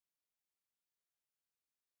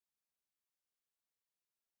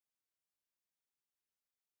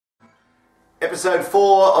Episode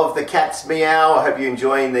 4 of The Cat's Meow. I hope you're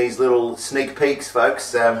enjoying these little sneak peeks,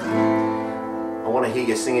 folks. I want to hear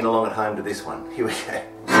you singing along at home to this one. Here we go.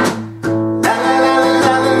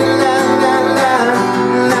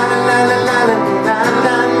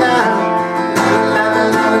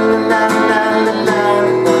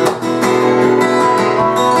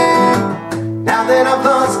 Now that I've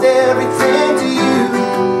lost everything to you,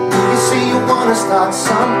 you see you want to start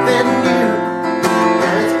something new.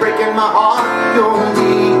 And it's breaking my heart you're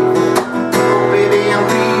leaving. Oh baby, I'm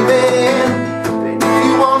leaving. And if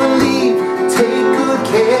you want to leave, take good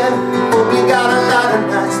care. Hope you got a lot of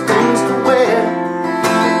nice things to wear,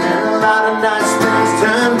 and a lot of nice things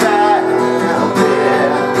turn bad out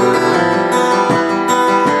there.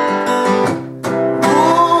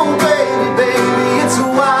 Oh baby, baby, it's a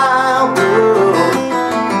wild world.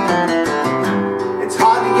 It's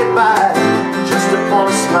hard to get by just upon a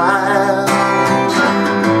smile.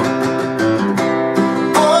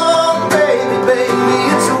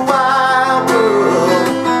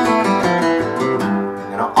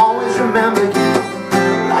 Remember